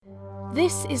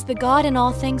This is the God in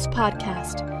All Things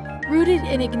podcast, rooted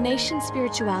in Ignatian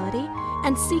spirituality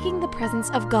and seeking the presence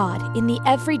of God in the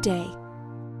everyday.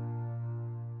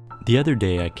 The other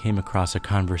day I came across a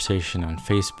conversation on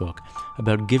Facebook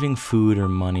about giving food or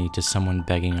money to someone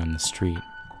begging on the street.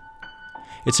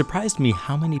 It surprised me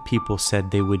how many people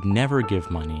said they would never give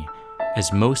money,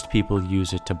 as most people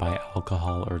use it to buy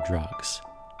alcohol or drugs.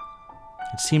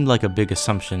 It seemed like a big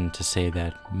assumption to say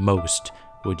that most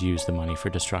would use the money for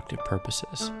destructive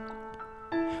purposes.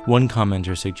 One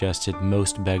commenter suggested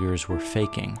most beggars were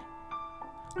faking.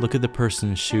 Look at the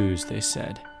person's shoes, they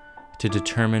said, to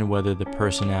determine whether the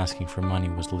person asking for money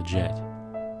was legit.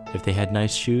 If they had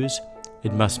nice shoes,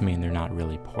 it must mean they're not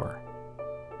really poor.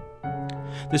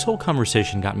 This whole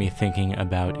conversation got me thinking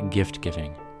about gift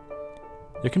giving.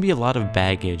 There can be a lot of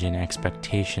baggage and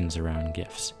expectations around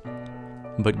gifts,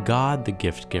 but God, the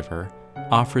gift giver,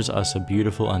 offers us a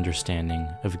beautiful understanding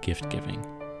of gift giving.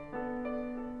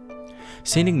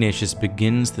 St. Ignatius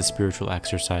begins the spiritual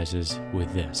exercises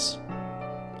with this: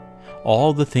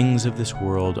 all the things of this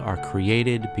world are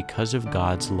created because of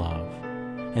God's love,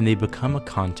 and they become a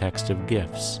context of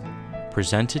gifts,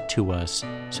 presented to us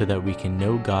so that we can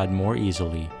know God more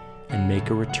easily and make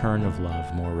a return of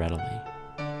love more readily.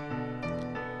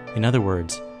 In other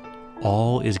words,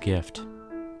 all is gift.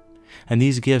 And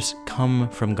these gifts come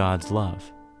from God's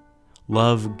love.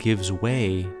 Love gives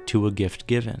way to a gift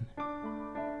given.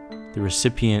 The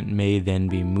recipient may then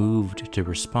be moved to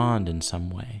respond in some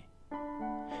way,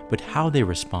 but how they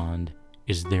respond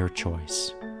is their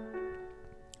choice.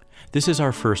 This is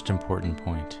our first important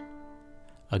point.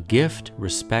 A gift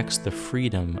respects the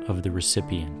freedom of the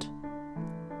recipient.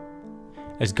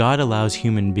 As God allows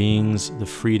human beings the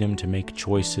freedom to make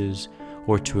choices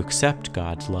or to accept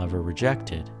God's love or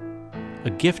reject it, a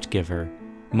gift giver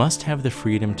must have the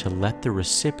freedom to let the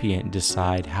recipient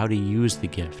decide how to use the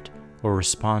gift or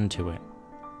respond to it.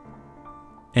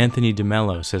 Anthony de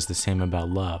Mello says the same about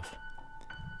love.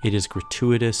 It is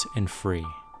gratuitous and free.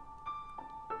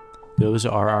 Those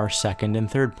are our second and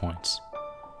third points.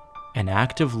 An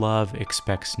act of love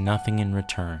expects nothing in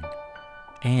return,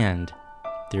 and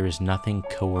there is nothing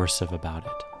coercive about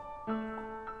it.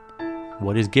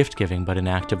 What is gift giving but an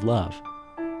act of love?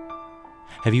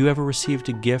 Have you ever received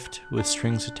a gift with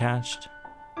strings attached?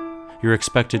 You're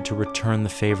expected to return the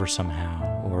favor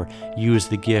somehow, or use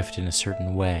the gift in a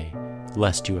certain way,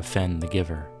 lest you offend the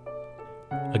giver.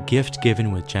 A gift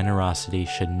given with generosity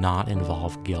should not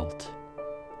involve guilt.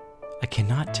 I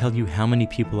cannot tell you how many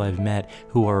people I've met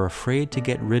who are afraid to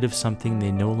get rid of something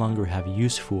they no longer have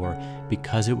use for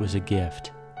because it was a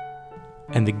gift.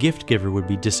 And the gift giver would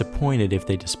be disappointed if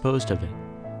they disposed of it.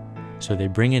 So they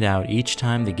bring it out each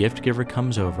time the gift giver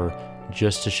comes over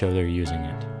just to show they're using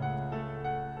it.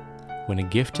 When a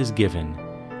gift is given,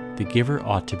 the giver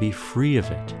ought to be free of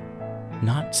it,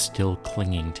 not still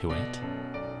clinging to it.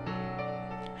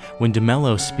 When de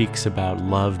Mello speaks about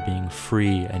love being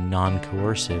free and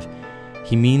non-coercive,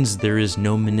 he means there is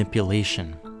no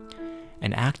manipulation.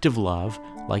 An act of love,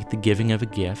 like the giving of a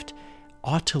gift,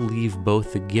 ought to leave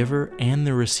both the giver and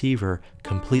the receiver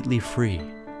completely free.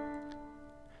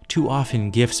 Too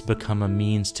often gifts become a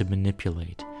means to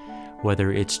manipulate,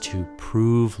 whether it's to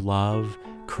prove love,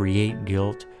 create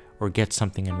guilt, or get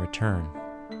something in return.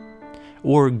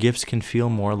 Or gifts can feel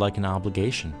more like an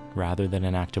obligation rather than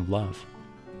an act of love.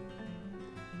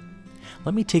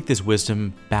 Let me take this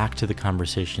wisdom back to the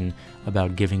conversation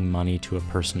about giving money to a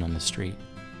person on the street.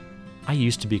 I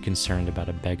used to be concerned about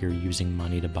a beggar using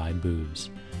money to buy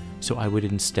booze, so I would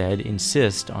instead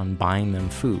insist on buying them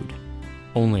food.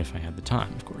 Only if I had the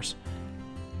time, of course.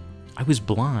 I was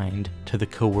blind to the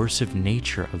coercive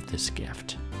nature of this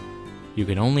gift. You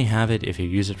can only have it if you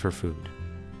use it for food.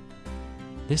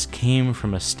 This came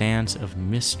from a stance of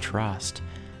mistrust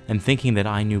and thinking that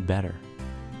I knew better.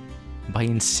 By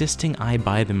insisting I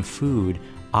buy them food,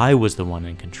 I was the one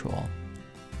in control.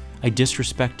 I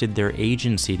disrespected their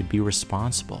agency to be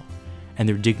responsible and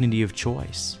their dignity of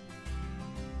choice.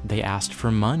 They asked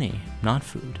for money, not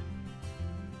food.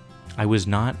 I was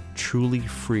not truly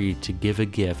free to give a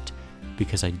gift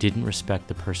because I didn't respect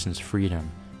the person's freedom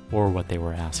or what they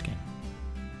were asking.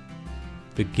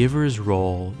 The giver's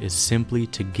role is simply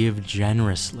to give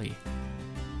generously,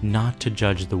 not to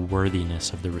judge the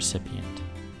worthiness of the recipient.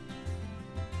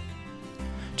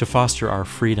 To foster our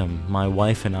freedom, my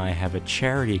wife and I have a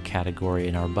charity category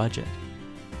in our budget.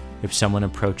 If someone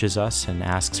approaches us and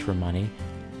asks for money,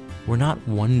 we're not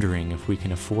wondering if we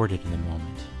can afford it in the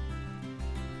moment.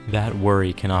 That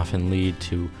worry can often lead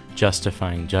to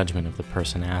justifying judgment of the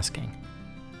person asking.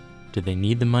 Do they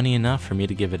need the money enough for me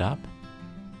to give it up?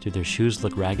 Do their shoes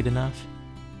look ragged enough?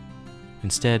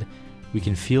 Instead, we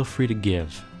can feel free to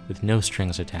give with no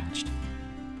strings attached.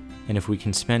 And if we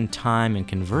can spend time and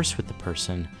converse with the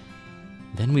person,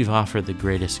 then we've offered the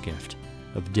greatest gift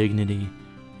of dignity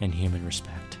and human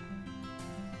respect.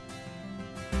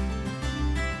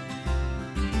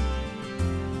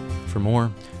 For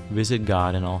more, visit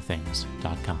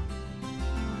godinallthings.com.